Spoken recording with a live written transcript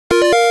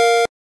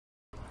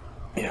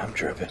Yeah, I'm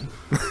dripping.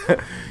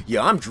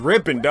 Yeah, I'm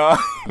dripping, dog.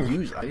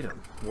 Use item.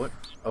 What?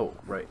 Oh,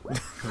 right.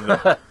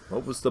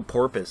 What was the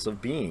purpose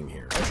of being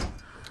here?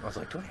 I was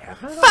like, do I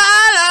have it?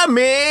 Follow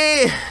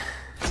me.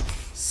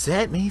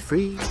 Set me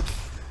free.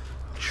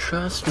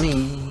 Trust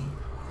me,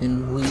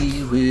 and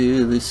we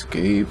will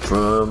escape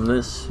from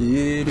the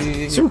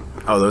city.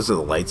 Oh, those are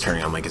the lights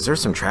turning on. I'm like, is there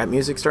some trap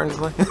music starting to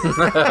play?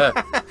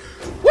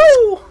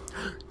 Woo!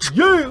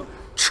 Yeah!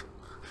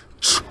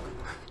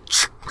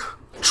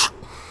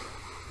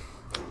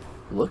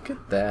 Look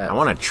at that. I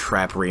want a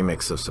trap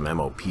remix of some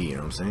MOP, you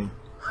know what I'm saying?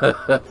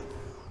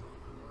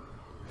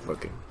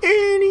 Fucking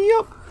Annie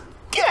up,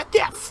 get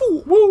that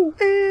fool. Woo!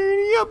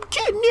 Annie up,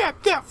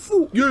 kidnap that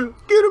fool. Yeah,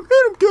 get him,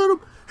 hit him, get him,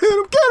 hit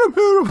him, get him,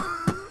 hit him.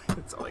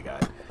 That's all I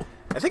got.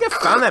 I think I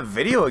found that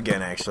video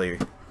again, actually.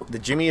 The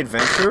Jimmy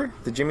Adventure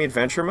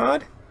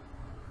mod.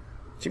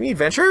 Jimmy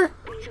Adventure?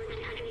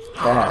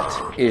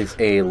 That is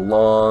a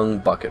long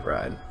bucket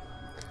ride.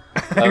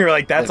 You're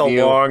like, that's a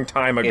long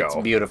time ago. It's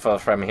beautiful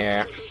from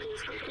here.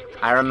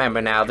 I remember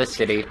now the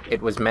city.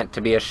 It was meant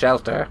to be a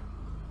shelter.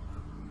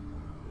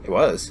 It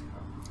was.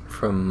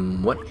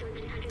 From what?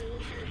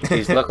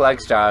 These look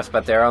like stars,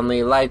 but they're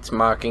only lights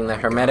marking the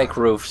hermetic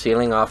roof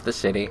sealing off the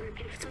city.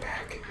 It's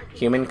back.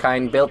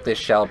 Humankind built this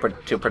shell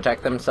to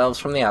protect themselves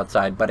from the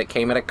outside, but it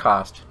came at a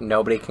cost.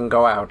 Nobody can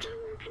go out.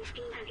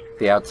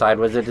 The outside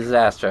was a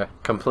disaster,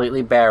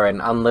 completely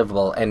barren,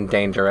 unlivable, and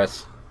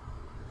dangerous.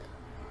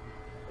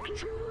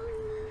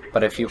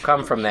 But if you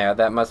come from there,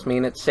 that must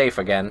mean it's safe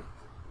again.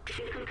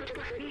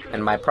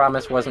 And my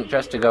promise wasn't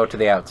just to go to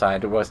the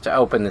outside, it was to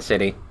open the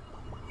city.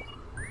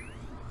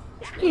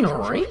 You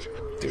alright?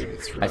 Dude,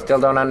 it's rough. I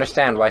still don't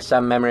understand why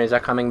some memories are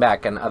coming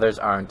back and others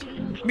aren't.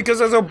 Because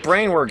that's how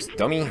brain works,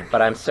 dummy.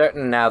 But I'm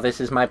certain now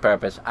this is my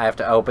purpose. I have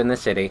to open the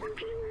city.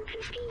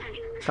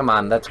 Come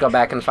on, let's go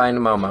back and find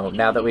Momo.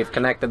 Now that we've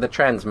connected the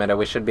transmitter,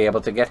 we should be able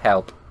to get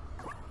help.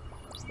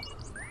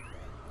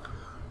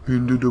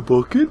 Into the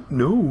bucket?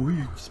 No,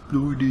 we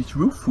explored this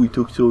roof we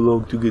took so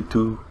long to get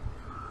to.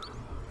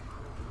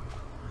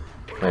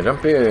 Can I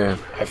jump here?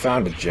 I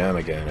found a gem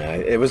again.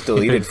 It was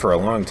deleted for a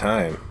long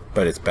time,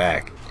 but it's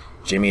back.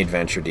 Jimmy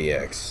Adventure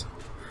DX.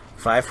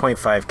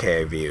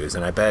 5.5k views,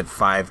 and I bet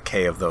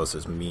 5k of those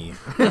is me.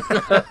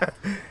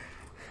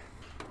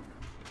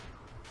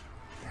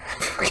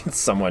 Fucking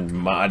someone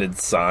modded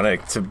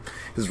Sonic to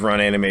his run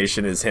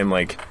animation is him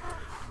like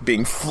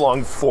being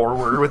flung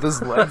forward with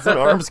his legs and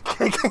arms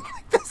kicking.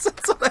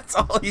 That's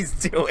all he's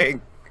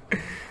doing.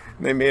 And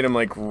they made him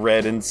like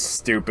red and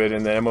stupid,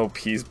 and the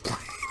MOP's playing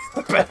in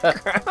the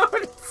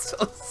background. It's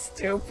so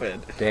stupid.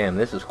 Damn,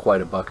 this is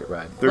quite a bucket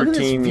ride.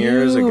 13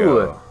 years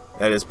ago.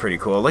 That is pretty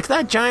cool. Look at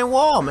that giant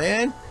wall,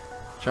 man.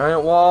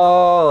 Giant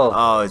wall.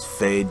 Oh, it's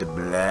fade to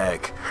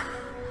black.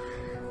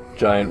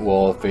 Giant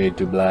wall, fade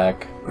to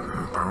black.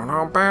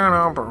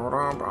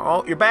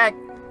 Oh, you're back.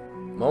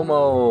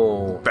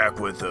 Momo. Back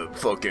with the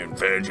fucking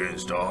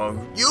vengeance, dog.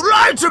 You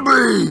lied to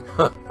me!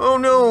 Oh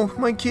no,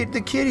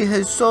 the kitty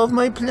has solved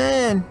my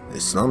plan.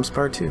 The slums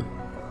part 2.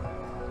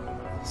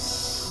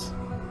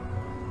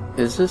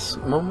 Is this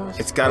Momo's?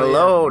 It's gotta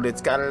load,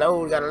 it's gotta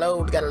load,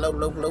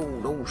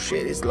 load. Oh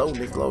shit, it's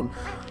loading.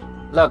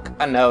 Look,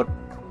 a note.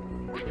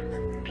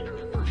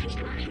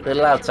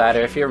 Little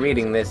outsider, if you're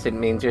reading this, it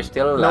means you're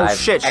still alive. No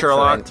shit,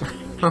 Sherlock.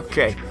 Excellent.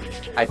 Okay.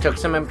 I took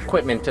some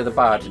equipment to the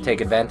bar to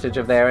take advantage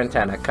of their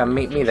antenna. Come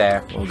meet me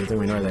there. Well, good thing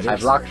we know where that is.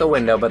 I've locked the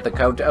window, but the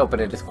code to open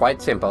it is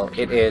quite simple.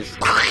 It is...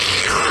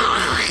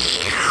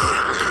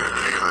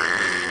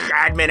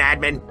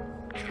 Admin.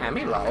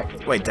 Lol.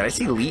 Wait, did I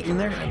see Leet in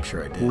there? I'm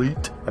sure I did.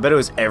 Leet. I bet it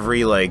was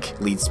every, like,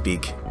 Leet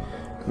speak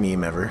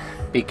meme ever.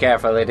 Be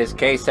careful, it is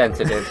case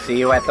sensitive. See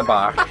you at the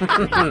bar.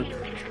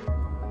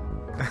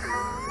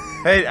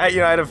 I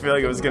had a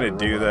feeling it was gonna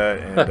do that,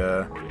 and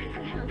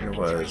it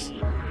was.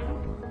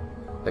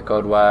 The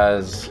code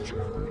was...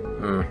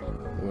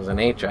 it was an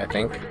H, I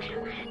think.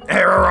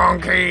 Error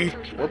wrong key!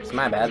 Whoops,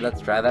 my bad.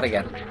 Let's try that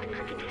again.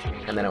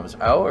 And then it was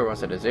O, or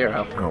was it a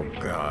 0? Oh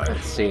god.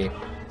 Let's see.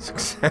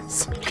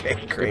 Success. Okay,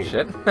 Good great.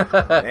 shit.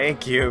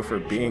 Thank you for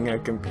being a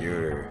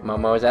computer.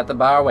 Momo is at the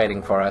bar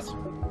waiting for us.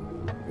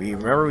 We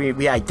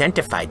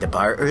identified the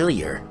bar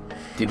earlier.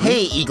 Did we?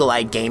 Hey,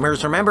 eagle-eyed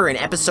gamers, remember in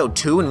episode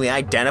 2 when we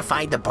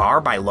identified the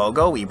bar by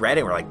logo? We read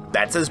it, we're like,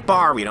 that says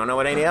bar, we don't know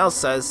what anything else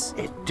says.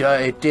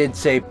 It did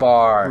say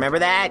bar. Remember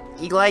that?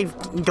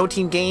 Eagle-eyed Go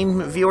Team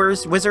Game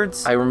viewers,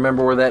 wizards? I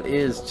remember where that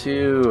is,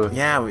 too.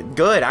 Yeah,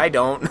 good, I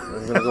don't.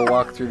 I'm gonna go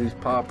walk through these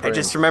paw prints. I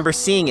just remember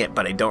seeing it,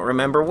 but I don't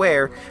remember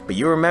where. But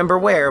you remember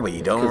where, but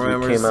you don't 'Cause we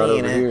remember came out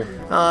seeing over it.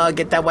 here. Oh,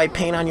 get that white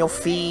paint on your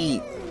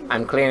feet.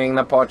 I'm cleaning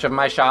the porch of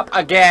my shop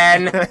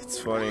again. That's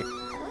funny.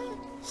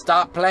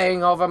 Stop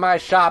playing over my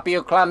shop,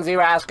 you clumsy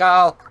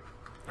rascal.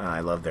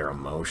 I love their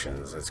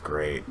emotions, that's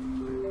great.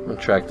 I'm gonna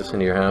track this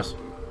into your house.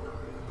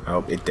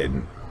 Oh, it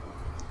didn't.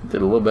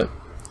 Did a little bit.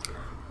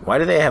 Why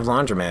do they have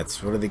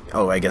laundromats? What are they?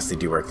 Oh, I guess they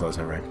do wear clothes,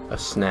 right? A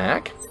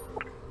snack?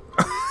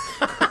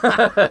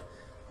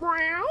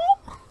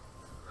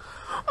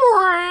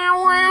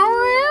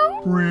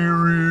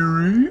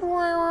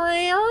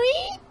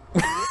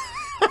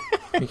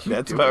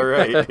 That's about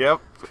right.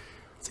 Yep.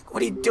 It's like,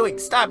 what are you doing?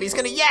 Stop! He's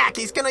gonna yak!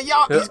 He's gonna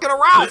yaw! He's gonna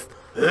Ralph!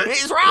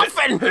 He's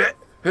Ralphing!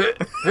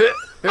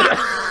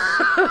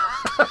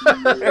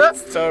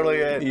 That's totally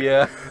it.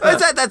 Yeah.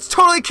 That's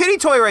totally Kitty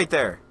Toy right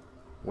there.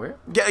 Where?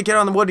 Get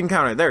on the wooden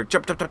counter. There.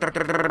 Jump.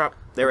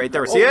 There, right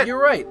there. See it?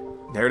 You're right.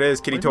 There it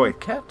is, Kitty Toy.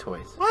 Cat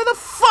toys. Why the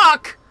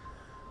fuck?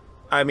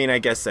 I mean, I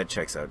guess that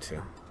checks out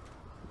too.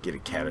 Get a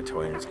cat a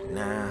toy and it's like,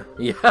 nah.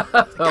 Yeah.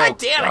 God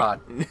damn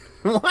it!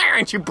 Why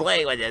aren't you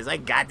playing with this? I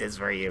got this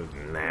for you.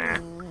 Nah.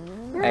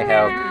 I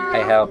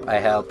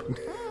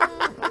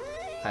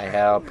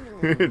help.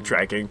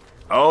 Tracking.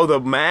 Oh, the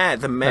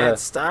mat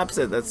stops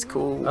it. That's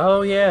cool.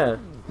 Oh yeah.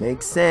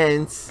 Makes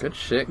sense. Good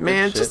shit. Good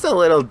Man, shit. just the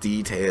little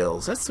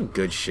details. That's some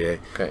good shit.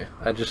 Okay.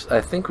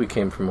 I think we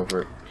came from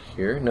over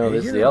here. No,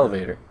 this is the You're-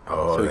 elevator.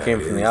 Oh, so we that came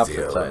from the is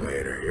opposite side.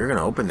 elevator. You're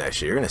gonna open that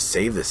shit. You're gonna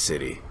save the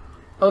city.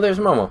 Oh, there's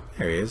Momo.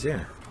 There he is.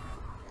 Yeah.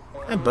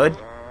 Hi, bud.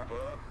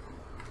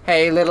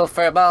 Hey, little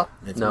furball.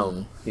 It's No,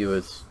 me. he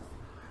was.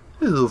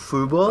 Hello,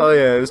 Furball. Oh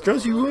yeah, it's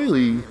Josie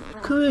Riley.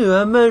 Come here,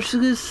 I managed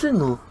to get a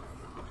signal.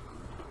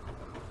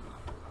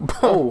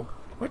 Oh.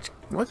 What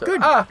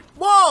good? Ah.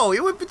 Whoa!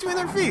 It went between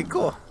their feet.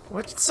 Cool.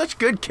 What? Such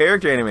good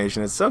character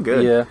animation. It's so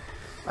good. Yeah.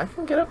 I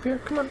can get up here.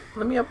 Come on,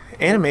 let me up.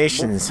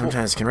 Animation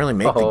sometimes can really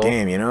make the Uh-oh.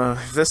 game. You know,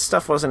 if this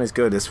stuff wasn't as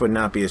good, this would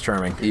not be as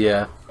charming.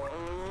 Yeah.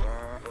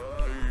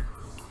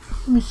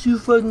 Let me see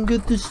if I can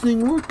get this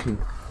thing working.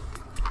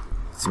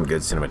 Some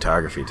good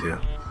cinematography too.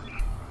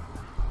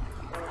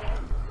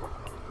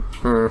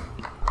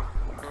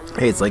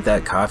 Hey, it's like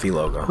that coffee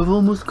logo. I've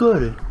almost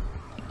got it.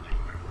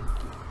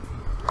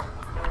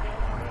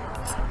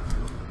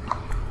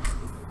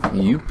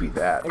 You be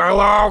that.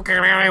 Hello,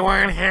 can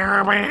anyone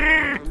hear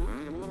me?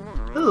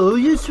 Hello,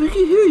 yes, we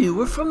can hear you.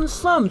 We're from the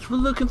slums. We're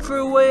looking for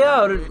a way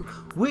out.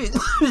 Wait,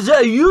 is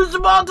that you,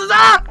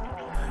 Balthazar?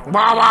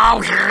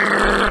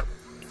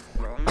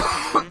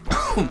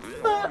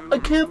 I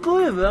can't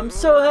believe it. I'm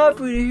so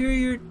happy to hear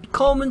your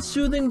calm and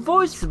soothing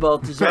voice,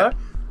 Balthazar.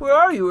 Where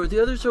are you? Are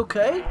the others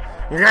okay?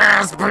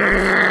 Yes, we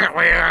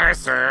are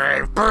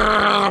safe.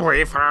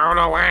 We found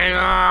a way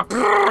up.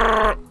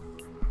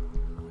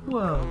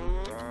 Wow.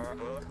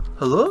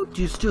 Hello?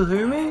 Do you still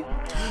hear me?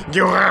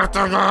 You have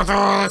to go through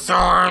the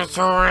sewers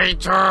to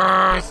reach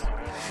us.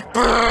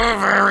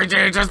 Very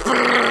dangerous.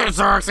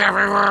 Sharks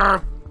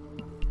everywhere.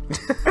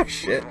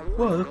 Shit.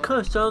 Wow, that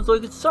kind of sounds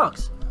like it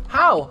sucks.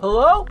 How?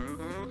 Hello?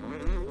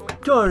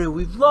 Darn it,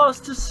 we've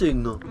lost the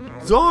signal.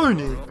 Darn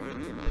it.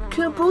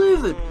 Can't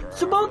believe it.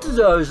 Sir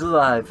Balthazar is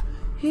alive.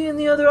 He and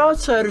the other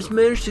outsiders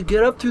managed to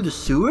get up through the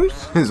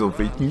sewers?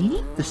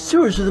 The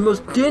sewers are the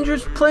most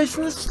dangerous place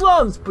in the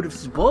slums, but if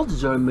Sir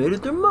Balthazar made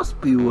it, there must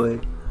be a way.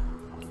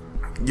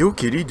 Yo,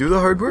 kitty, do the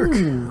hard work.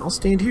 I'll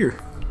stand here.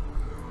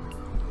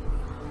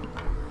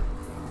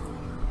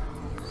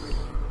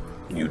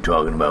 You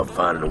talking about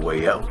finding a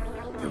way out?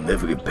 You'll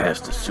never get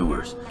past the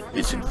sewers.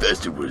 It's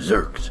infested with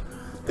Zerks.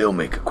 They'll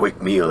make a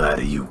quick meal out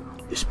of you,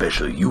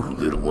 especially you,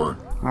 little one.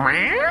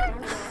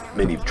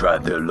 Many have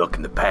tried their luck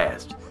in the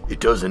past. It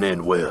doesn't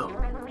end well.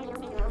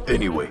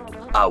 Anyway,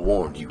 I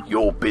warned you,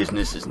 your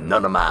business is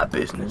none of my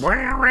business.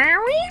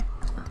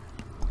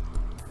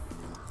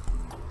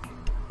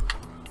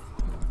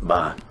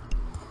 Bye.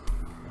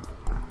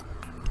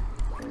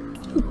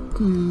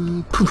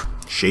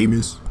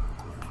 Seamus.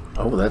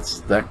 Oh,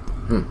 that's that.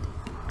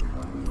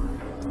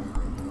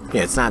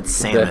 Yeah, it's not that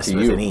Samus to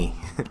with you? an E.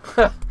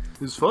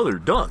 His father,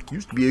 Doc,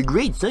 used to be a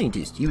great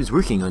scientist. He was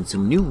working on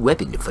some new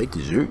weapon to fight the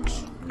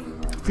Zergs.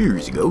 A few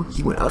years ago,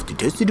 he went off to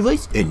test the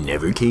device and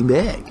never came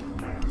back.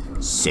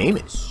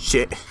 Samus.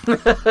 Shit.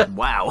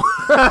 Wow.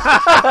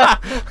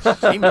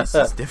 Seamus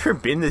has never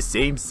been the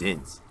same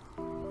since.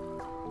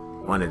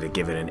 Wanted to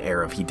give it an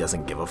air of he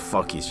doesn't give a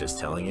fuck, he's just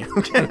telling you.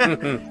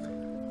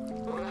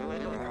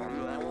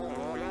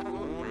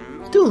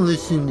 Don't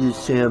listen to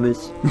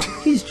Samus.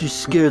 He's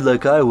just scared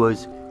like I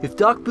was. If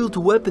Doc built a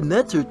weapon,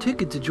 that's our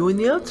ticket to join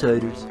the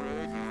Outsiders.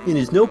 In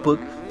his notebook,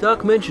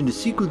 Doc mentioned a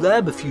secret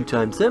lab a few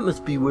times. That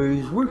must be where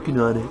he's working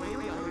on it.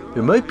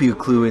 There might be a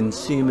clue in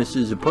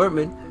Samus's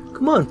apartment.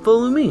 Come on,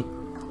 follow me.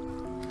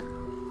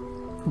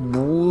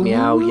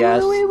 Meow,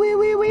 yes.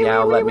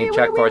 Meow, let me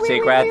check for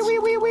secrets.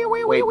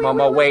 Wait,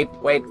 Momo, wait.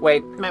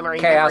 Memory,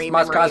 Chaos memory,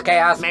 must memory. cause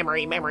chaos.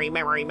 Memory. Memories.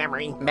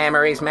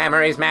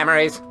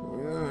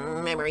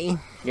 Memory.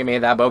 Give me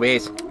the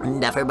boobies.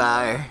 Duffer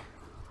bar.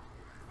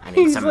 I need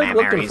He's some like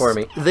memories. looking for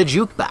me. The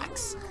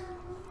jukebox.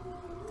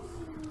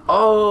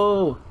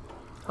 Oh,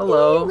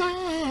 hello.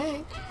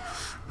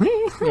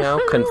 Meow,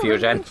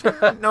 confusion.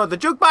 No, the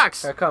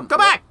jukebox! Here, come. Go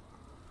back!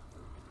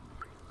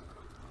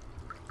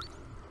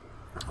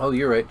 Oh,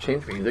 you're right.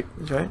 Change music.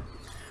 That's right.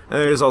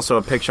 And there's also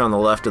a picture on the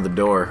left of the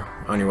door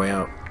on your way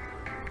out.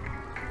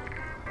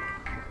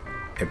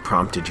 It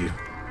prompted you.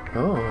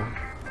 Oh.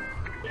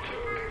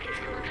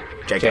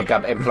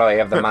 Jacob. Employee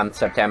of the Month,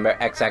 September,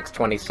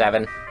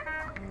 XX27.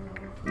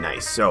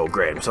 Nice. So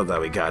great. I'm so glad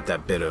we got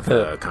that bit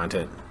of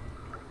content.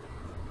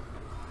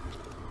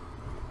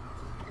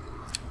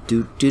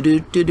 Do.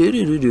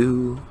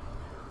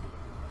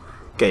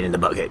 Get in the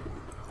bucket.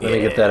 Let me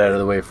get that out of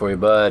the way for you,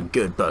 bud.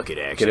 Good bucket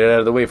Get action. it out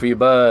of the way for you,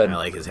 bud. I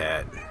like his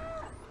hat.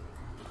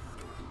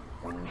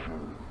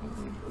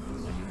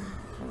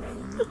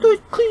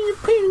 Start cleaning the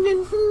paint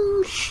again.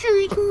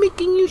 Sure he's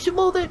making use of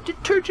all that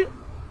detergent.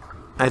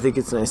 I think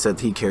it's nice that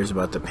he cares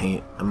about the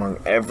paint among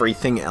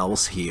everything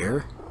else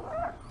here.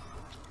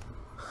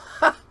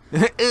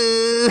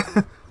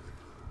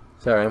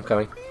 Sorry, I'm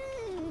coming.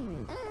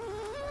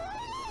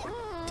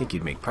 I think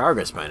you'd make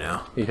progress by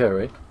now. Yeah,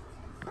 right?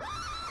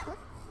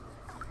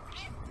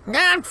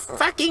 God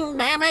fucking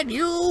damn it,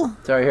 you!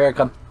 Sorry, here I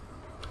come.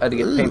 I had to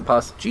get paint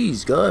pus.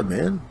 Jeez, God,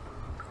 man.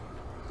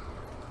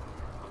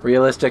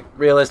 Realistic,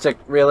 realistic,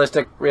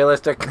 realistic,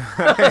 realistic.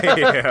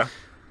 Yeah.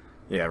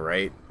 Yeah,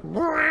 right.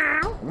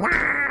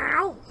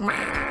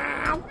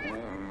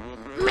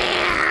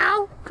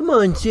 Come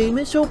on,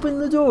 Seamus, open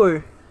the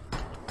door.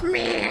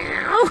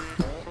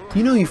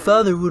 You know your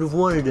father would have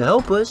wanted to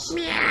help us.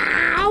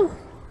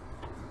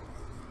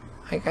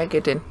 I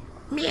get in.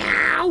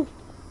 Well,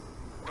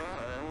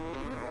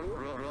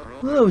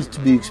 that was to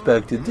be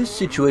expected. This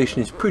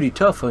situation is pretty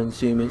tough on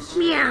Seamus.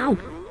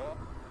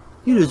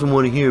 He doesn't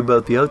want to hear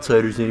about the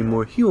outsiders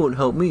anymore. He won't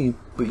help me,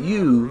 but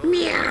you...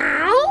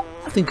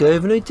 I think I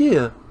have an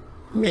idea.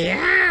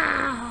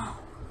 My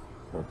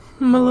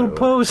little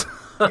pose.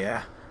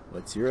 Yeah.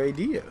 What's your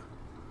idea?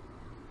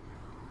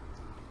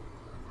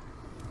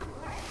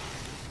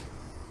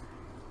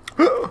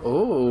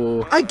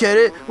 Oh. I get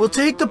it. We'll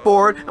take the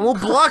board and we'll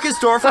block his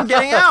door from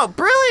getting out.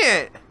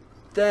 Brilliant!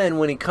 Then,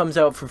 when he comes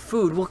out for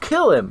food, we'll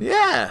kill him.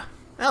 Yeah.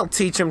 That'll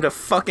teach him to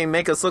fucking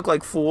make us look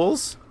like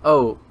fools.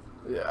 Oh,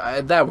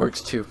 that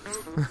works too.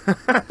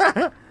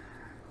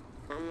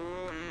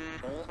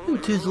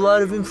 It is a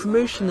lot of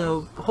information that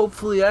will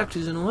hopefully act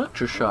as an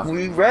electroshock.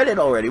 We read it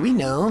already. We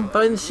know.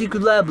 Find the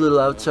secret lab, little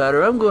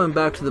outsider. I'm going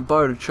back to the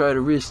bar to try to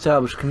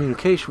reestablish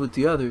communication with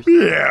the others.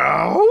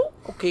 Yeah.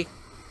 Okay.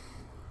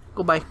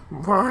 Goodbye.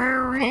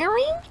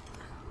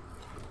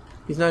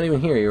 He's not even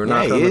here. You were Yeah,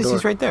 knocking on he the is. door.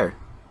 He's right there.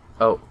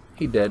 Oh,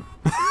 he dead.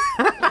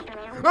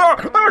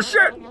 Oh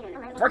shit!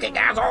 Fucking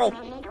asshole!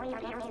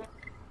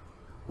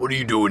 What are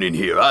you doing in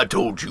here? I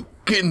told you.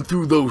 Getting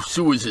through those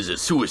sewers is a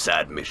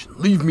suicide mission.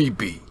 Leave me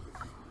be.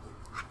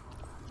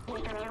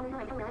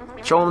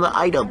 Show him the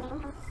item.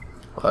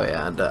 Oh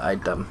yeah, the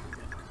item.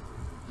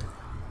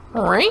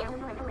 Alright.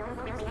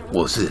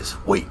 What's this?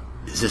 Wait,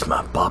 is this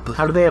my papa?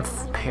 How do they have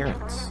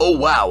parents? Oh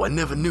wow, I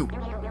never knew.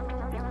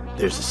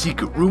 There's a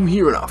secret room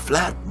here in our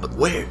flat, but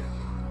where?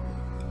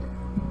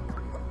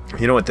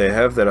 You know what they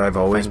have that I've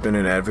always been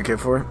an advocate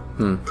for?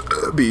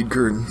 Bead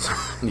curtains.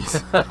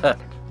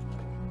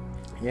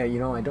 Yeah, you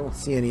know, I don't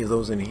see any of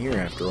those in here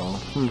after all.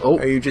 Oh.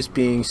 Are you just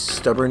being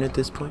stubborn at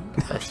this point?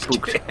 I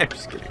spooked. I'm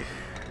just kidding.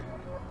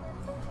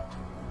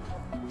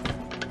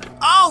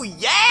 Oh,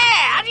 yeah!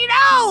 How do you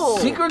know?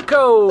 Secret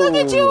code! Look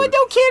at you with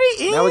no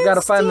kitty Now we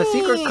gotta find the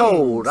secret instincts.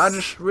 code. I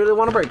just really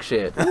want to break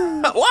shit.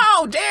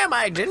 Wow, damn,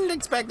 I didn't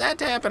expect that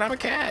to happen. I'm a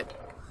cat.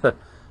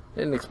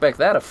 Didn't expect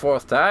that a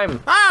fourth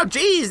time. Oh,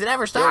 jeez, it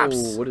never stops.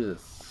 Oh, what is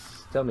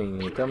this? Tell me.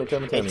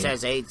 It me.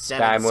 says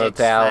Time will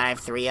tell.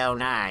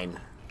 8765309.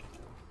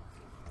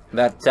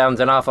 That sounds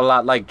an awful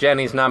lot like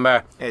Jenny's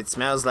number. It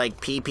smells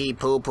like pee-pee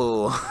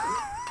poo-poo.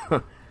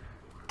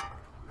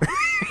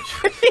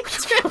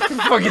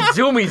 Fucking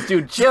zoomies,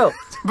 dude. Chill.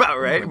 About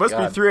right. Oh It my must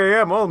God. be 3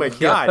 a.m. Oh, my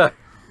God.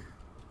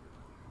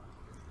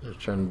 Just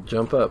trying to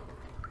jump up.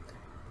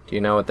 Do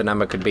you know what the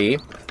number could be?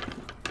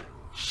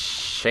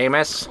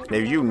 Seamus?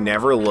 Did you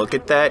never look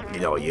at that?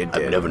 No, you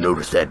did. I've never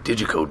noticed that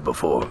digicode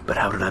before, but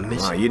how did I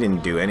miss Wow, it? you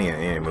didn't do any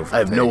move. I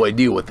have no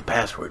idea what the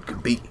password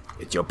could be.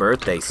 It's your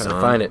birthday, son.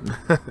 Find it.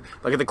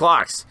 Look at the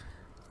clocks.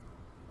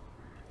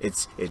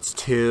 It's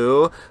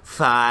 2,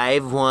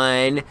 5,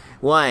 1,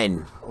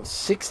 1.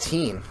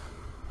 16.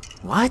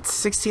 What?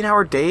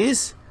 16-hour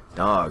days?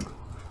 Dog.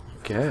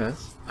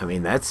 Guess. I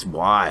mean, that's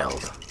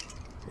wild.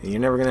 You're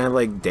never gonna have,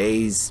 like,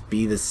 days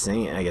be the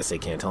same. I guess they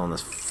can't tell in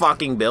this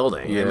fucking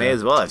building. Yeah. They may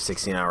as well have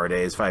 16-hour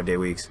days, 5-day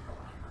weeks.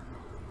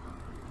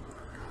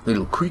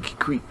 Little creaky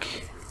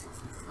creak.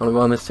 I wanna go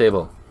on this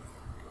table.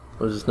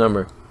 What is this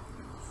number?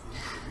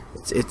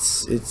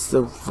 It's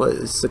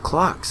the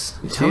clocks.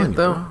 I'm see telling it, you,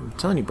 though? bro. I'm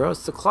telling you, bro.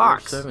 It's the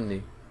clocks.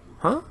 470.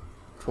 Huh?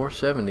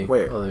 470.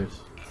 Where? Oh, there's.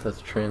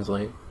 That's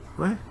translate.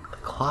 What? The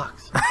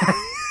clocks.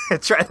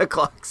 Try the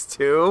clocks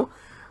too.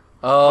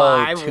 Oh,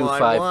 511.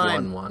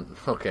 2511.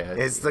 Okay.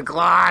 It's the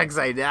clocks.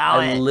 I know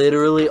I it.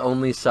 literally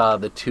only saw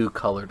the two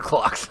colored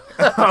clocks.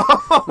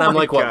 Oh And I'm my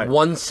like, what, God.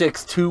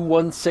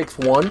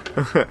 162161?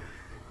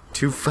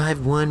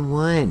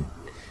 2511.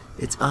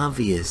 It's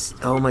obvious.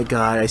 Oh my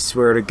God! I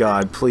swear to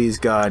God, please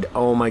God!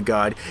 Oh my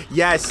God!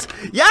 Yes!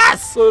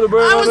 Yes! I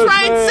was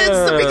right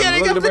since the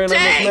beginning of the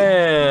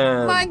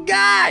day. My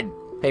God!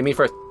 Hey, me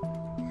first.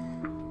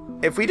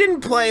 If we didn't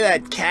play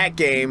that cat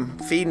game,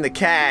 feeding the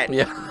cat,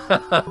 Yeah.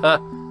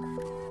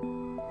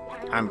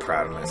 I'm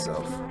proud of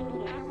myself.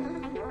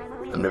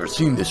 I've never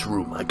seen this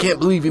room. I can't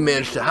believe he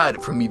managed to hide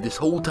it from me this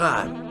whole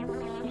time.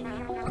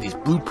 These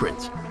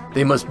blueprints,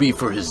 they must be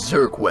for his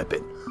Zerk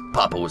weapon.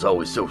 Papa was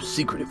always so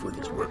secretive with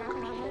his work.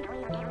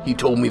 He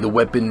told me the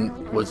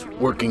weapon was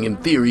working in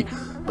theory,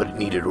 but it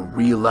needed a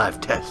real-life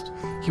test.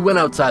 He went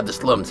outside the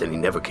slums and he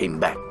never came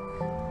back.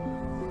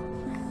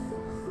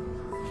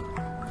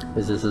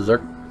 Is this a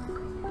Zerk?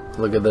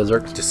 Look at the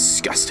Zerks.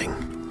 Disgusting.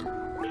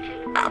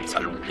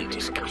 Absolutely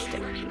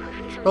disgusting.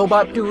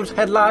 Robot News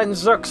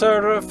headlines: Zerks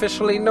are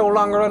officially no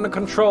longer under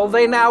control.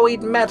 They now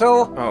eat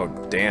metal. Oh,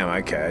 damn.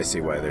 Okay, I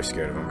see why they're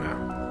scared of him now.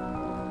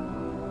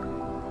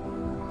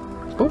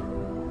 Boop.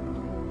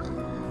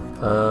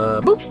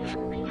 Boop.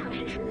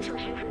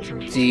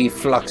 The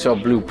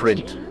Fluxo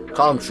Blueprint.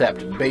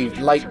 Concept: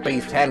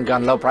 light-based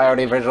handgun, low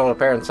priority visual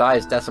appearance,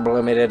 size, decibel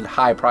emitted,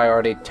 high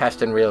priority,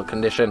 test in real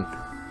condition.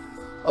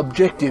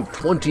 Objective: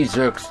 20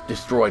 Zerks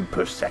destroyed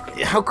per second.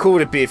 Yeah, how cool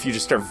would it be if you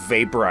just start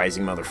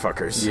vaporizing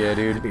motherfuckers? Yeah,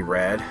 dude. That'd be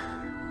rad.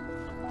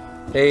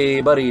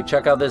 Hey, buddy,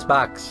 check out this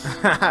box.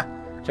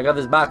 Check out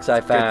this box I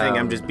found. Good thing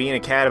I'm just being a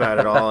cat about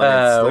it all,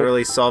 and it's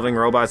literally solving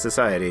robot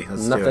society.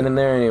 Let's do Nothing it. in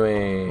there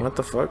anyway. What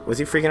the fuck? Was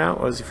he freaking out?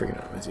 What was he freaking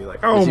out? Was he like,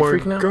 Is oh he my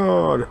freaking out?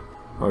 god?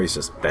 Oh, he's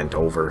just bent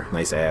over.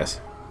 Nice ass.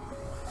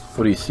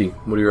 What do you see?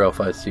 What do your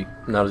elf eyes see?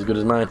 Not as good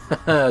as mine.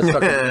 Stuck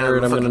in there,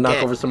 and I'm gonna Fucking knock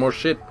cat. over some more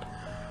shit.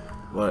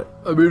 What?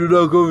 I'm gonna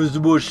knock over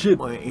some more shit.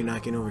 Why ain't you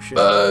knocking over shit?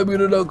 I'm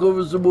gonna knock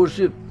over some more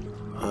shit.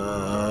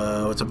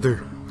 What's up there?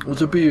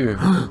 What's up here?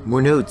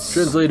 More notes.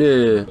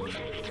 Translated.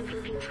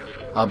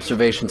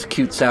 Observations: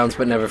 cute sounds,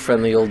 but never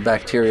friendly. Old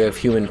bacteria of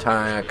human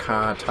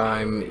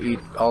time. Eat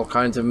all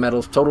kinds of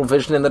metals. Total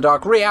vision in the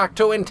dark. React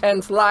to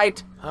intense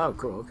light. Oh,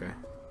 cool. Okay.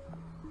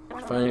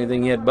 Find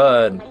anything yet,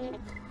 bud?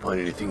 Find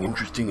anything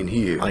interesting in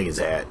here? I like his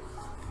hat.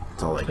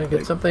 It's all like, Can I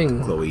get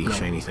something? glowy,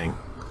 shiny thing.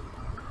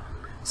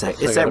 It's that, I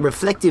it's got that it.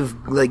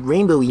 reflective, like,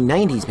 rainbowy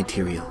 90s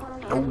material.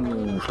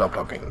 Oh, stop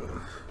talking.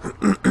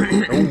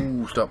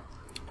 Oh, stop.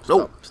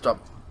 Stop.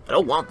 Stop. I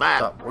don't want that.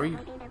 Stop. What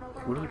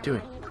are we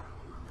doing?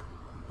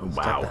 Oh,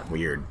 wow.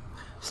 Weird.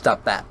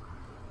 Stop that.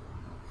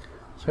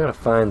 So I gotta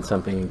find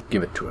something and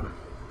give it to him.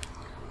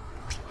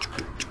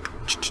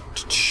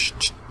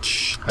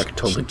 I could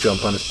totally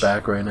jump on his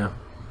back right now.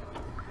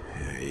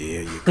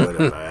 Yeah, you could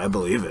have. I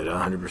believe it,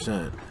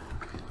 100%.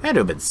 Had to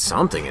have been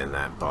something in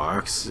that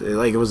box.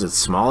 Like, was it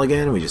small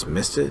again? We just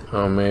missed it?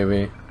 Oh,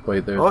 maybe.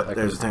 Wait, there's. Oh, I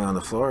there's a can- thing on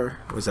the floor.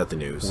 Or was that the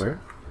news? Where?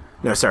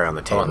 No, sorry, on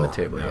the table. on the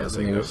table, No, yeah, I was the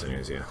thinking it news. was the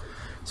news, yeah.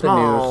 The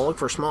Small, news. look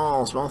for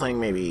small thing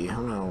maybe.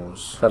 Who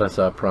knows? Thought I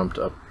saw a prompt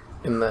up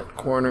in that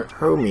corner.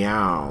 Who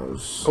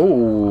meows?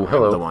 Oh, I'm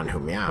hello. the one who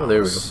meows. Oh,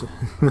 there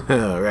we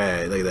go.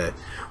 Alright, look at that.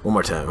 One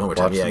more time, Watch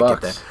Yeah, the get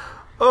box. that.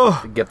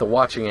 Oh, Get the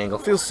watching angle.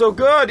 feels so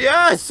good.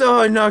 Yes!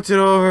 Oh, I knocked it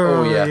over.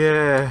 Oh, yeah.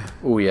 Yeah.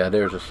 Oh yeah,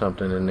 there's just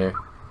something in there.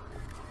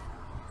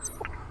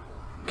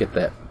 Get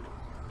that.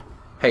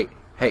 Hey.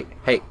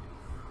 Why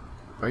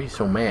are you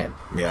so mad?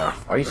 Yeah.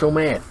 Why are you so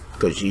mad?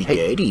 Because his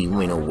daddy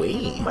went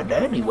away. My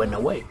daddy went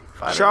away.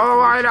 Find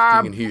Show anything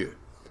item. interesting in here.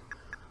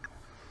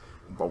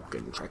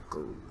 Broken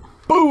tracker.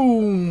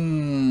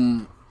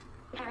 Boom!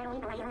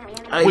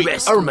 I Wait,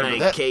 rest I remember my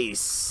that.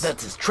 case.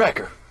 That's his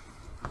tracker.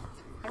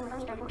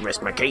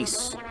 Rest my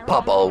case.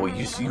 Papa always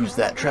used to use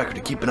that tracker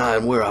to keep an eye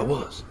on where I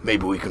was.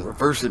 Maybe we can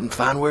reverse it and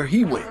find where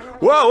he went.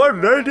 Whoa, what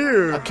an I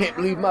idea! can't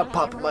believe my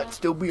papa might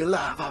still be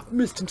alive. I've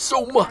missed him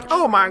so much.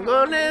 Oh my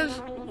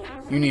goodness!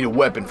 You need a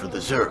weapon for the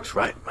Zergs,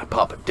 right? My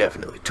papa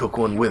definitely took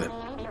one with him.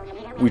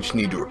 We just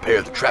need to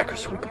repair the tracker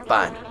so we can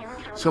find it.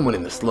 Someone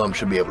in the slum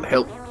should be able to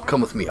help.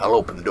 Come with me, I'll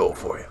open the door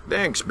for you.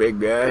 Thanks, big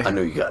guy. I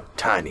know you got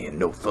tiny and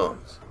no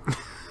thumbs.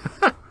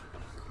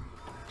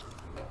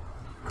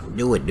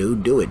 Do it,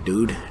 dude. Do it,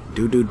 dude.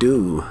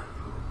 Do.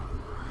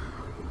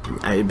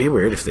 It'd be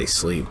weird if they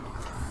sleep.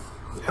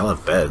 They'll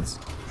have beds.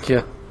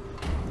 Yeah.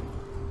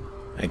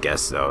 I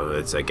guess, though.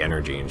 It's like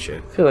energy and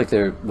shit. I feel like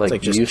they're like,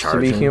 It's just used to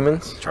be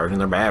humans. Charging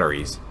their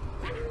batteries.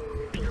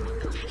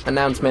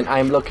 Announcement: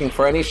 I'm looking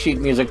for any sheet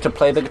music to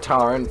play the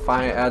guitar and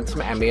add some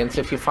ambience.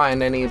 If you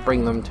find any,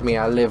 bring them to me.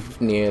 I live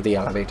near the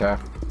elevator.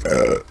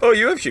 Oh,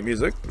 you have sheet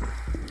music.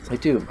 I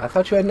do. I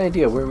thought you had an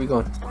idea. Where are we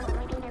going?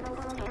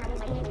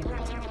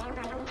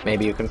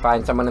 Maybe you can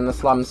find someone in the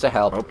slums to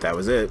help. Oh, that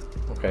was it.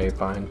 Okay,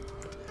 fine.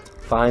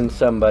 Find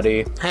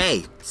somebody.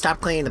 Hey, stop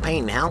cleaning the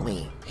paint and help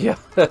me. Yeah.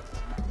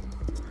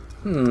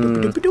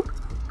 Doop-a-doop-a-doop.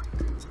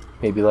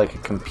 Maybe like a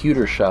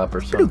computer shop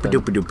or something.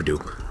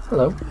 Doop-a-doop-a-doop.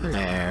 Hello.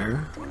 Hello.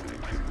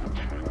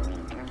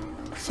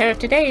 So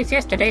today is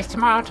yesterday's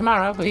tomorrow,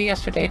 tomorrow will be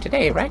yesterday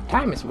today, right?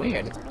 Time is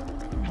weird.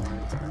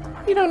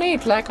 We don't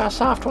age like our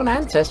soft one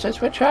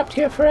ancestors. We're trapped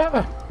here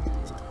forever.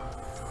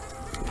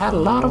 Had a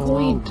lot of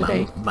weed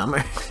today.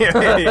 Bummer.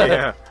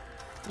 Yeah.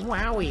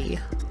 Wowie.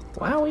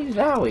 Wowie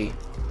zowie.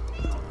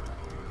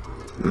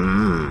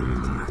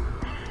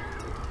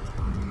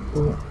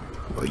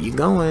 Where you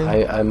going?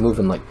 I'm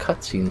moving like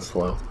cutscene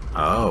slow.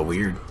 Oh,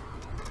 weird.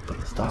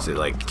 Stop. Is it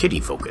like kitty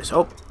focus?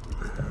 Oh,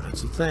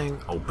 that's the thing.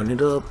 Open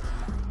it up.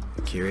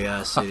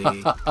 Curiosity.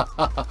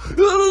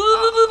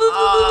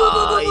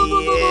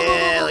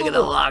 Oh, yeah. Look at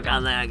the lock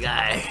on that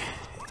guy.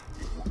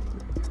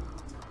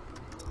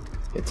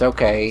 It's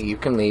okay. You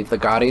can leave. The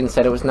Guardian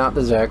said it was not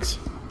the Zergs.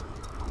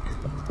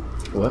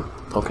 What?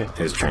 Okay.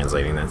 Who's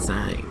translating that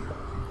sign?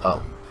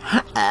 Oh.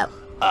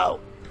 Oh.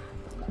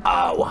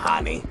 Oh,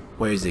 honey.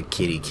 Where's the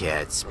kitty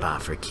cat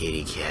spot for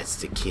kitty cats?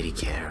 The kitty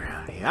cat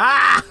around here.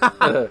 Ah!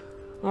 I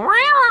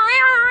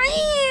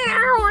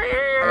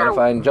gotta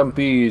find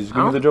jumpies.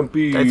 Give me the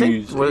jumpies. I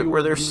think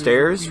were there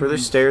stairs? Were there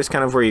stairs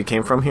kind of where you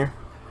came from here?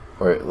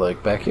 Or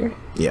like back here?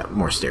 Yeah,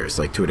 more stairs,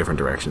 like to a different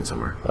direction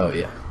somewhere. Oh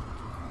yeah.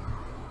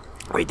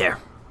 Right there.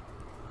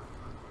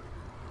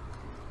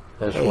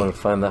 I just want to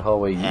find the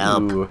hallway.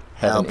 Help. You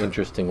have Help. an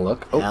interesting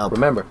look. Oh, Help.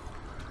 remember.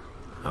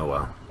 Oh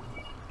well.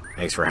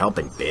 Thanks for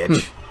helping,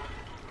 bitch.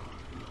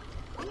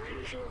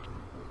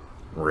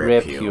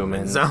 Rip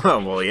humans.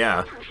 Oh well,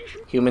 yeah.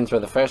 Humans were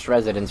the first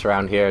residents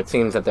around here. It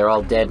seems that they're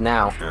all dead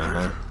now.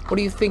 Uh-huh. What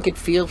do you think it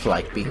feels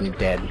like being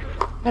dead?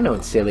 I know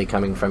it's silly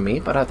coming from me,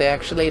 but are they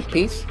actually at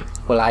peace?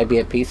 Will I be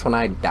at peace when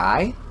I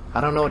die? I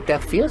don't know what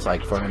death feels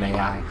like for an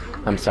AI.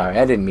 I'm sorry,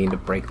 I didn't mean to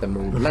break the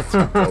mood. Let's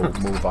go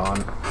move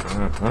on.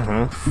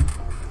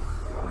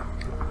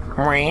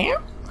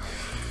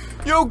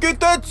 Yo, get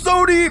that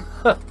soda!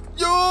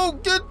 Yo,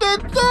 get that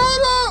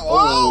soda!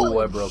 Oh,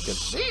 I broke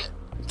it.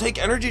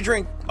 Take energy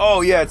drink.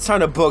 Oh yeah, it's time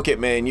to book it,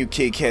 man. You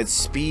kid cats,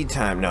 speed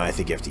time. No, I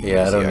think you have to use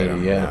Yeah, I don't the need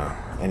item. it yet. No,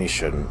 and you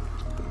shouldn't.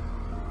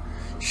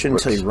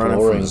 Shouldn't We're until you're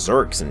running from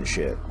exploring. Zerks and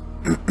shit.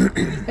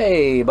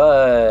 Hey,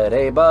 bud.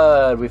 Hey,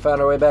 bud. We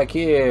found our way back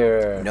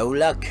here. No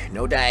luck,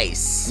 no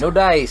dice. No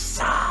dice.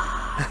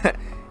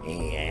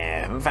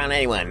 Yeah, haven't found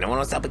anyone. No one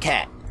wants to help a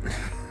cat.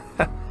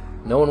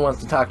 No one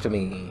wants to talk to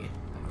me.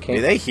 Can't,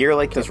 Do they hear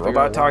like this figure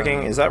robot it out.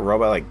 talking? Is that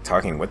robot like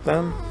talking with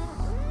them?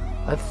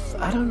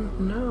 I don't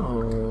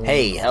know.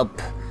 Hey,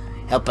 help.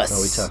 Help us.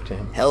 Oh, we talked to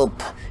him.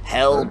 Help.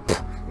 Help.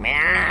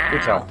 Meow. We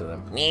talked to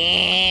them.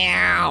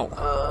 Meow.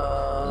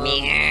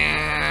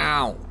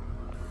 Meow.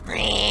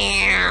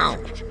 Meow.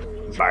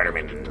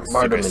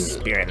 Barterman.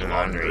 Spirit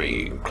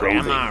laundry.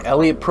 Grandma.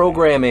 Elliot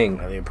programming.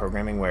 Elliot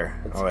programming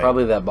where? It's Oh, wait.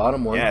 probably that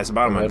bottom one. Yeah, it's the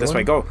bottom one. red This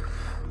way, go.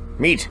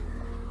 Meet.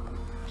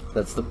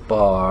 That's the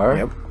bar.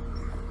 Yep.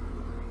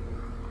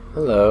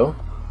 Hello.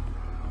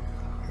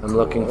 I'm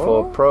looking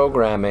for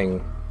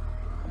programming.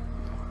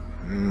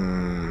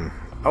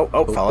 Oh,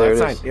 follow there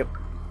that it sign. is. Yep.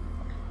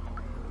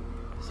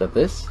 Is that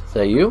this? Is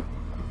that you?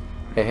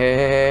 Hey, hey,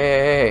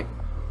 hey,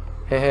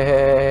 hey, hey, hey, hey,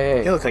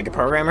 hey. You look like a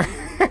programmer.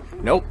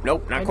 Nope,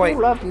 not I quite.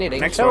 do love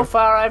knitting. Next so one.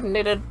 far, I've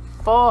knitted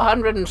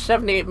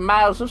 478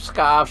 miles of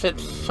scarves.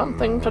 It's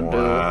something to do.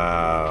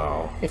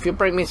 Wow. If you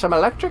bring me some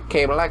electric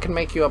cable, I can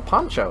make you a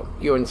poncho.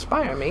 You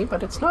inspire me,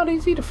 but it's not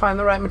easy to find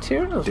the right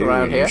materials Dude,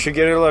 around you here. should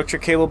get an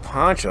electric cable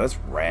poncho. That's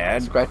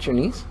rad. Scratch your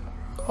knees.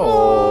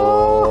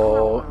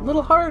 Oh,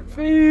 little heart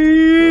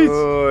face.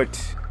 Good.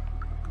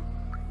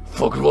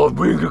 Fucking love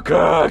being a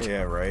cat.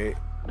 Yeah, right.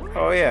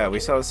 Oh yeah,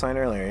 we saw the sign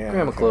earlier. Yeah.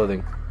 Grandma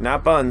clothing.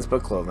 Not buns,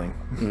 but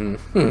clothing.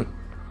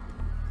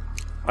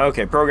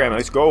 Okay, program.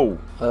 Let's go.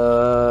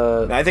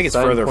 I think it's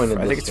sign further. pointed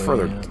I think this it's way,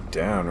 further yeah.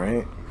 down,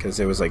 right? Because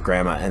it was like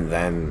grandma and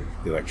then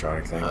the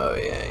electronic thing. Oh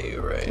yeah,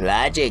 you're right.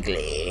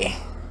 Logically.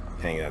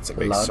 I think that's a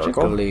big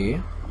circle.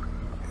 Logically.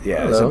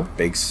 Yeah, it's a Hello.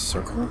 big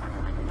circle.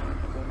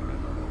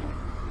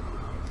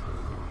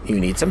 You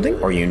need something,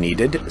 or you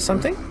needed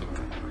something.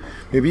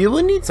 Maybe you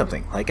will need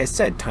something. Like I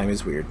said, time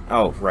is weird.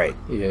 Oh, right.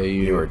 Yeah,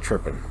 You were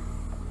tripping.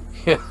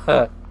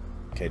 Yeah.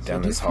 Okay,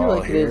 down do you this feel hall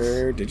like it is-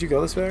 here. Did you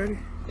go this way already?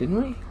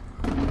 Didn't we?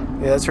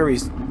 Yeah, that's where we.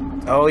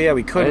 Oh yeah,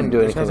 we couldn't. do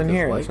There's anything nothing with this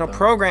here. light, There's no though.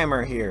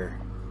 programmer here.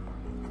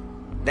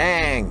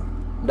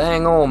 Dang.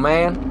 Dang on,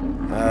 man.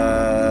 I'm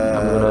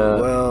gonna.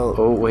 Well.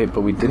 Oh wait,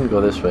 but we didn't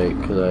go this way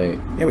because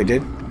Yeah, we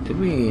did. did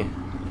we?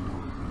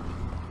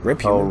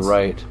 Rip Oh humans.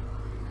 right.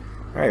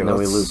 All right. And then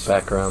we let's loop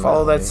back around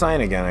Follow that that way.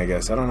 sign again, I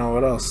guess. I don't know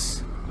what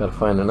else. Gotta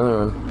find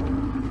another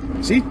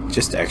one. See,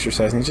 just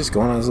exercising. He's just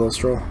going on his little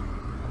stroll.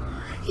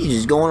 He's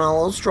just going on a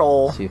little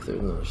stroll. See if there's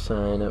another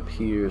sign up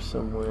here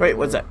somewhere. Wait,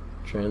 what's that?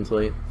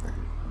 Translate.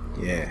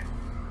 Yeah.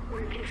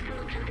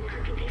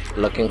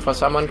 Looking for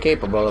someone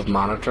capable of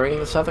monitoring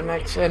the southern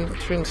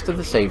entrance to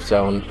the safe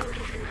zone.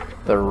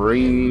 The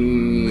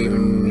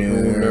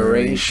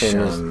remuneration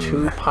is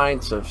 2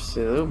 pints of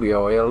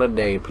Silubio oil a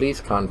day.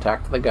 Please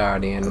contact the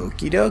Guardian.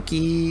 Okie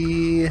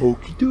dokie.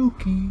 Okie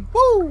dokie.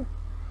 Woo.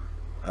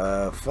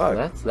 Fuck.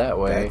 That's that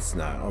way. That's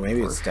not. Oh,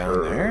 maybe it's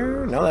down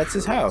there. No, that's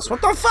his house.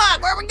 What the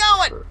fuck? Where are we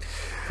going?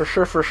 For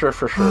sure, for sure,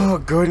 for sure. Oh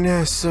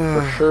goodness.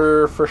 For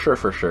sure, for sure,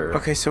 for sure.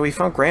 Okay, so we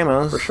found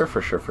grandma's. For sure,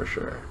 for sure, for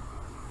sure.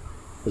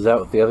 Is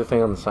that the other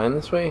thing on the sign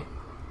this way?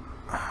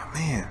 Oh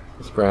man.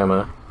 It's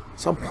grandma.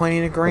 It's all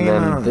pointing to And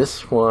grandma. then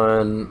this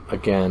one,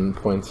 again,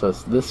 points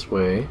us this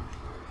way.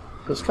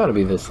 So it's gotta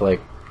be this, like,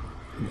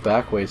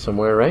 back way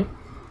somewhere, right?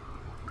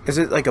 Is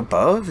it like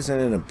above? Is it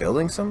in a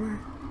building somewhere?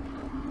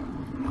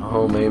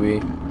 Oh, maybe.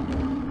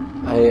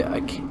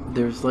 I can't,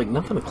 there's, like,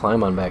 nothing to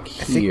climb on back I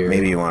think here.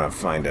 maybe you want to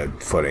find a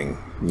footing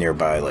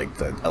nearby, like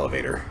the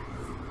elevator.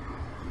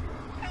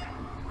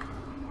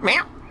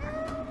 Meow.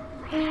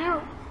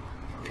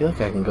 I feel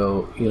like I can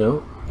go, you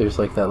know, there's,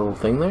 like, that little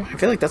thing there. I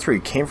feel like that's where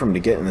you came from to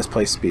get in this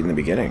place in the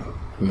beginning.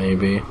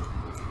 Maybe.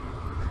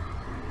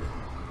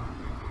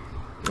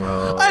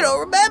 Oh, I don't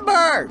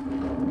remember.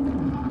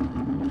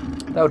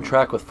 that would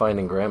track with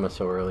finding grandma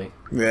so early.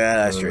 Yeah,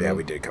 that's true. Yeah,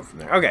 we did come from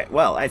there. Okay,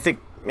 well, I think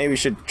maybe we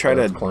should try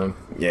to climb.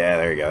 Yeah,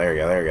 there you go. There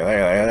you go. There you go.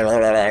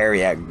 There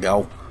you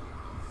go.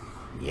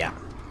 Yeah.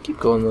 Keep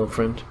going, little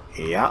friend.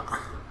 Yeah.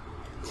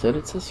 Said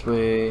it's this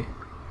way.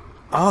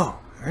 Oh,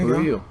 there you Who go.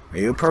 are you? Are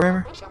you a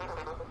programmer?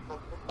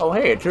 Oh,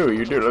 hey, too.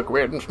 You do look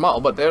weird and small,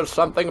 but there's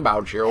something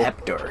about you.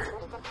 Hector.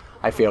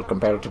 I feel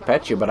compelled to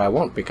pet you, but I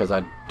won't because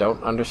I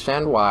don't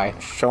understand why.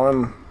 Show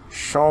him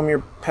your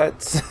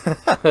pets.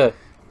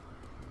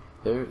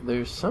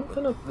 There's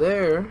something up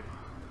there.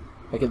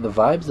 I get the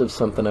vibes of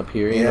something up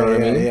here, you yeah, know what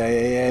yeah, I mean?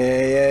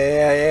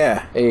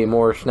 yeah. Hey,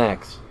 more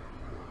snacks.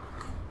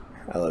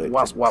 I love it.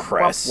 Wop, Just wop,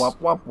 press. wop,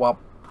 wop, wop,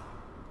 wop.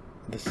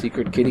 The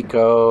secret kitty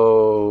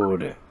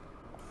code.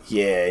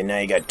 Yeah, now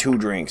you got 2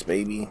 drinks,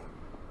 baby.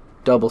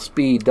 Double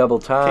speed, double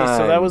time. Okay,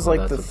 so that was Oh, like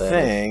that's the what that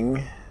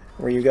thing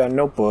where you got a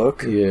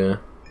notebook. is. Yeah.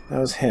 That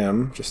was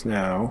him just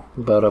now.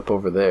 About up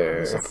over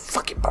there.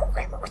 Fucking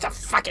programmer. Where's the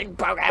fucking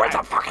programmer? Where's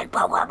the fucking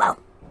programmer?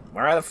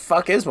 Where the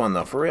fuck is one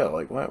though? For real?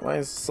 Like, why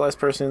is this last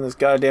person in this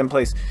goddamn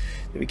place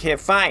that we can't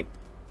find?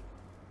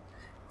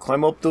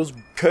 Climb up those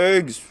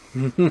kegs.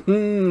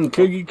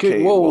 Kiggy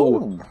kig.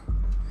 Whoa.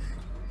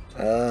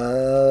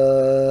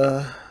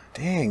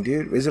 Dang,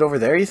 dude. Is it over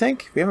there, you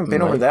think? We haven't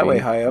been over that way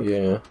high up.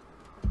 Yeah.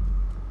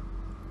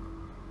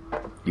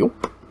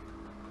 Yup.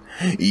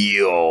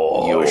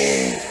 Yo.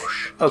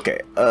 Okay,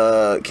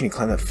 can you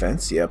climb that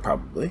fence? Yeah,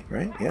 probably,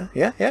 right? Yeah.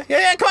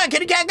 Come on,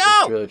 kitty cat, It's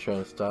go! really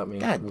trying to stop me.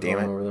 God from damn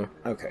going it. Over there.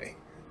 Okay.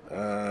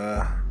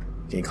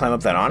 Can you climb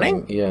up that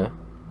awning? Yeah.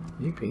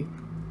 Maybe.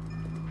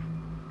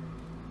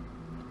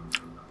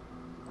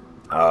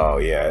 Oh,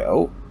 yeah.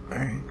 Oh,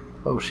 alright.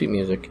 Oh, sheet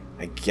music.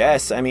 I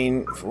guess, I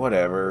mean,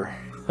 whatever.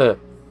 Huh.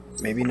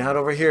 Maybe not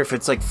over here. If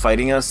it's, like,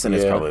 fighting us, then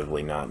it's Yeah.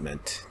 probably not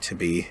meant to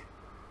be.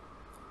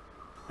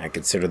 I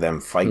consider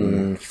them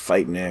fighting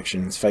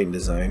actions, fighting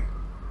design.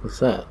 What's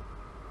that?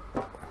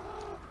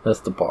 That's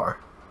the bar.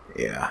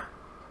 Yeah.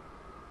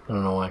 I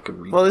don't know why I could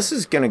read. Well, this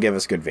is gonna give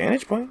us good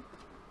vantage point.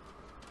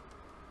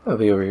 I'll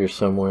be over here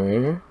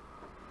somewhere.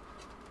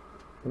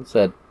 What's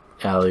that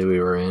alley we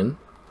were in?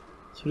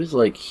 So it is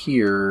like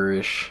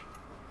here-ish.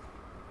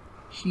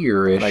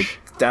 Here-ish. Like,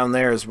 down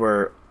there is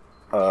where,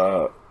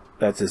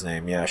 that's his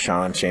name, yeah,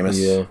 Seamus.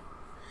 Yeah.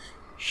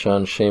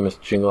 Sean Seamus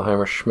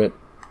Jingleheimer Schmidt.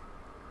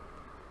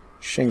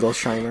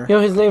 Shinglesheimer. You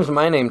know, his name's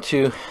my name,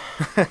 too.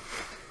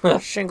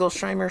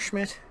 Shinglesheimer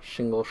Schmidt.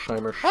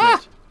 Shinglesheimer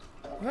Schmidt.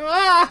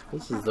 Ah!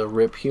 This is the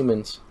RIP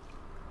Humans.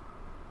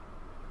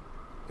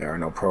 There are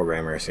no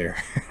programmers here.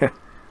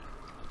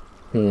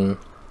 I'm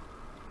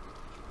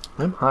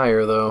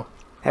higher, though.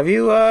 Have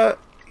you,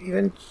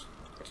 even...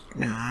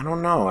 No, I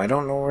don't know. I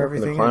don't know where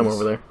everything climb is.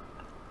 over there.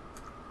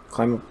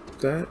 Climb up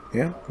that?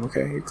 Yeah,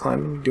 okay. You're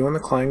climbing, you're doing the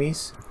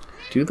climbies.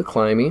 Do the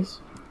climbies.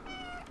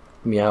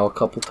 Meow a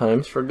couple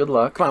times for good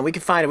luck. Come on, we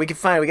can find it. We can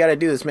find it. We gotta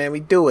do this, man.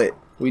 We do it.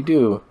 We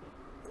do.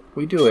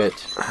 We do it.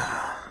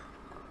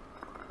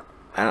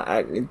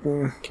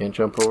 It Can't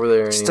jump over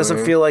there just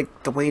doesn't feel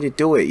like the way to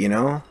do it, you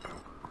know?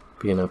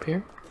 Being up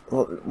here?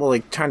 Well,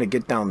 like, trying to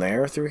get down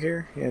there through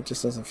here? Yeah, it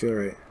just doesn't feel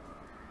right.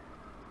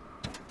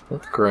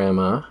 That's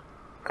Grandma.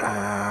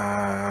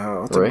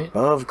 What's Right?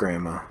 above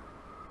Grandma?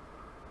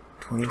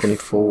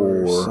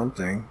 24.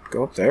 Something.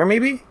 Go up there,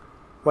 maybe?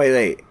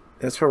 Wait.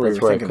 That's where we That's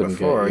were where I thinking couldn't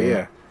before, get, yeah.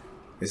 yeah.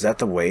 Is that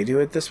the way to do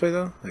it this way,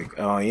 though? Like,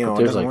 oh, you know,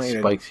 But it there's doesn't like want you to...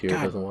 spikes here. It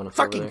God, doesn't want us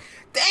fucking... over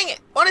Dang it!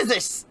 What is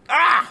this?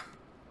 Ah!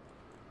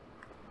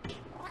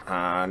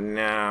 No.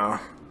 there.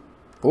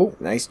 Oh,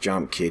 Nice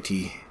jump,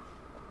 kitty.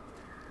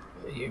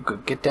 you go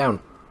get down.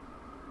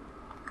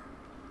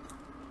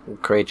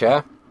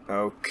 Creature.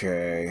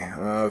 Okay.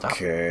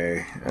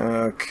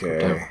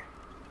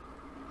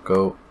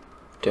 Go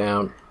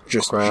down.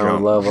 Just Ground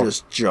jump. level.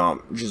 Just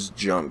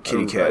jump,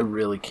 kitty I cat.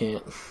 really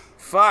can't.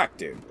 Fuck,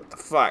 dude. What the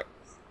fuck?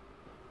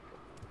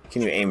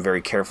 Can you aim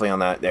very carefully on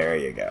that? There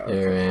you go.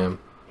 There I am.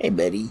 Hey,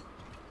 buddy.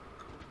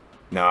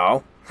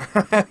 No.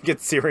 Get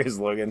serious,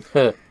 Logan.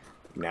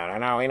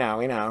 No, we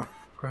know.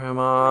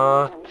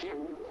 Grandma.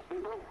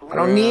 I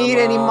don't need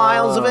any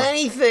miles of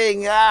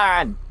anything.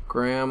 God.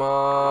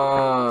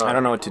 Grandma. I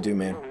don't know what to do,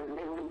 man.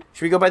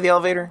 Should we go by the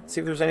elevator? See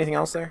if there's anything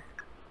else there?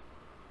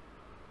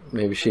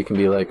 Maybe she can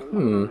be like,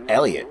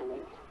 Elliot.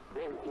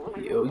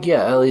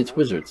 yeah, Elliot's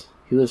Wizards.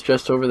 He lives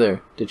just over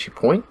there. Did she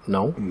point?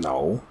 No.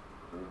 No.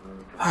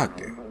 Fuck,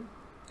 dude.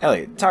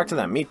 Elliot, talk to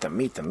them. Meet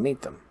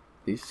them.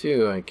 These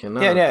two, I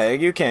cannot. Yeah,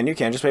 you can.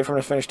 Just wait for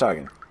him to finish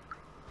talking.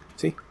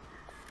 See?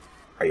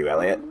 Are you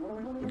Elliot?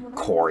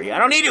 Corey. I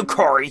don't need you,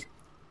 Corey!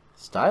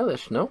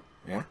 Stylish, no?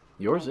 Yeah?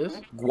 Yours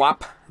is?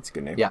 Guap. That's a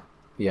good name.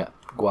 Yeah.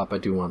 Guap, I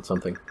do want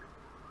something.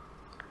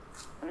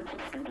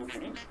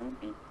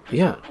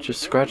 Yeah,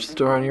 just scratch the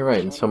door on your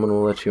right and someone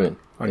will let you in.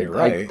 On your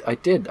right? I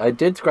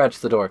did scratch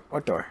the door.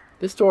 What door?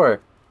 This door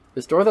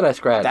that I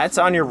scratched. That's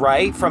on your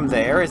right from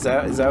there? Is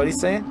that what he's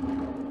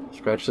saying?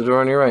 Scratch the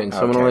door on your right and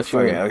someone will let you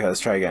in. Okay, let's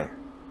try again.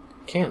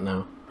 Can't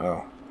now.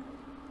 Oh.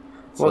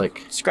 It's Well,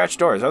 like, scratch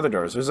doors. Other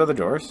doors. There's other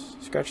doors.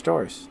 Scratch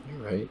doors.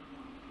 you're right.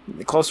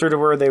 Closer to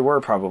where they were,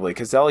 probably.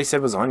 Because Ellie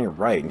said was on your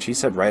right, and she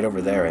said right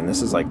over there, and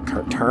this is like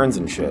turns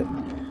and shit.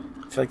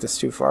 feel like that's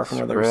too far from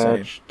where they were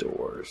saying. Scratch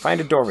doors.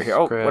 Find a door over here.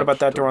 Oh, what about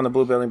that door on the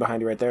blue building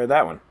behind you right there?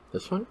 That one.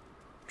 This one?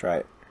 Try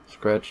it.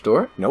 Scratch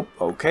door? Nope.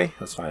 Okay,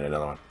 let's find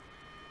another one.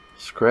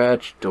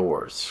 Scratch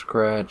doors.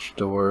 Scratch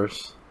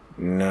doors.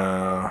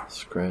 No.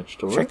 Scratch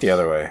doors. Check the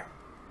other way.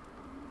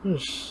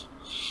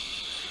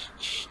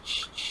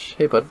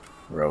 Hey, bud.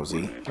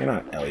 Rosie. You're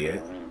not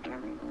Elliot.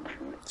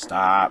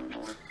 Stop.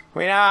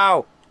 We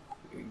know!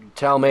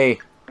 Tell me.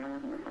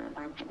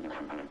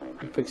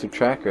 Fix your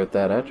tracker at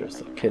that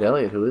address. Kid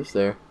Elliot, who lives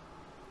there.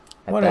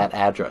 At What that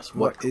address.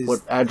 What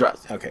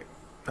address? Okay,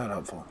 not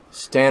helpful.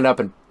 Stand up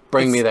and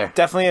bring me there.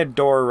 Definitely a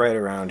door right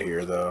around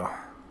here, though.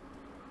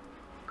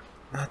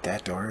 Not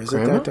that door. Is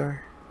it that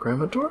door?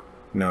 Grandma door?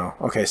 No.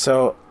 Okay,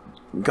 so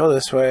go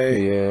this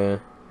way. Yeah.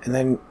 And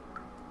then...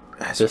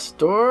 This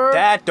door?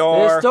 That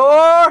door! This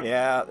door?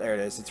 Yeah, there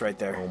it is. It's right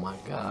there. Oh my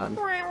god.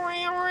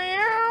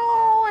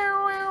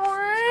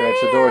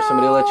 Scratch the door.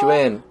 Somebody let you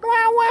in.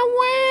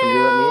 Somebody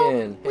let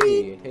me in.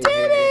 Hey, hey,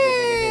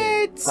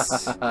 hey,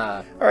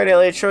 Alright,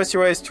 Elliot, show us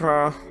your ways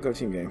tomorrow. Go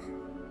team game.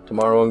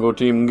 Tomorrow on Go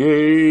Team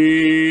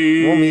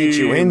Game. We'll meet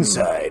you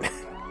inside.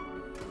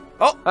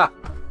 Oh!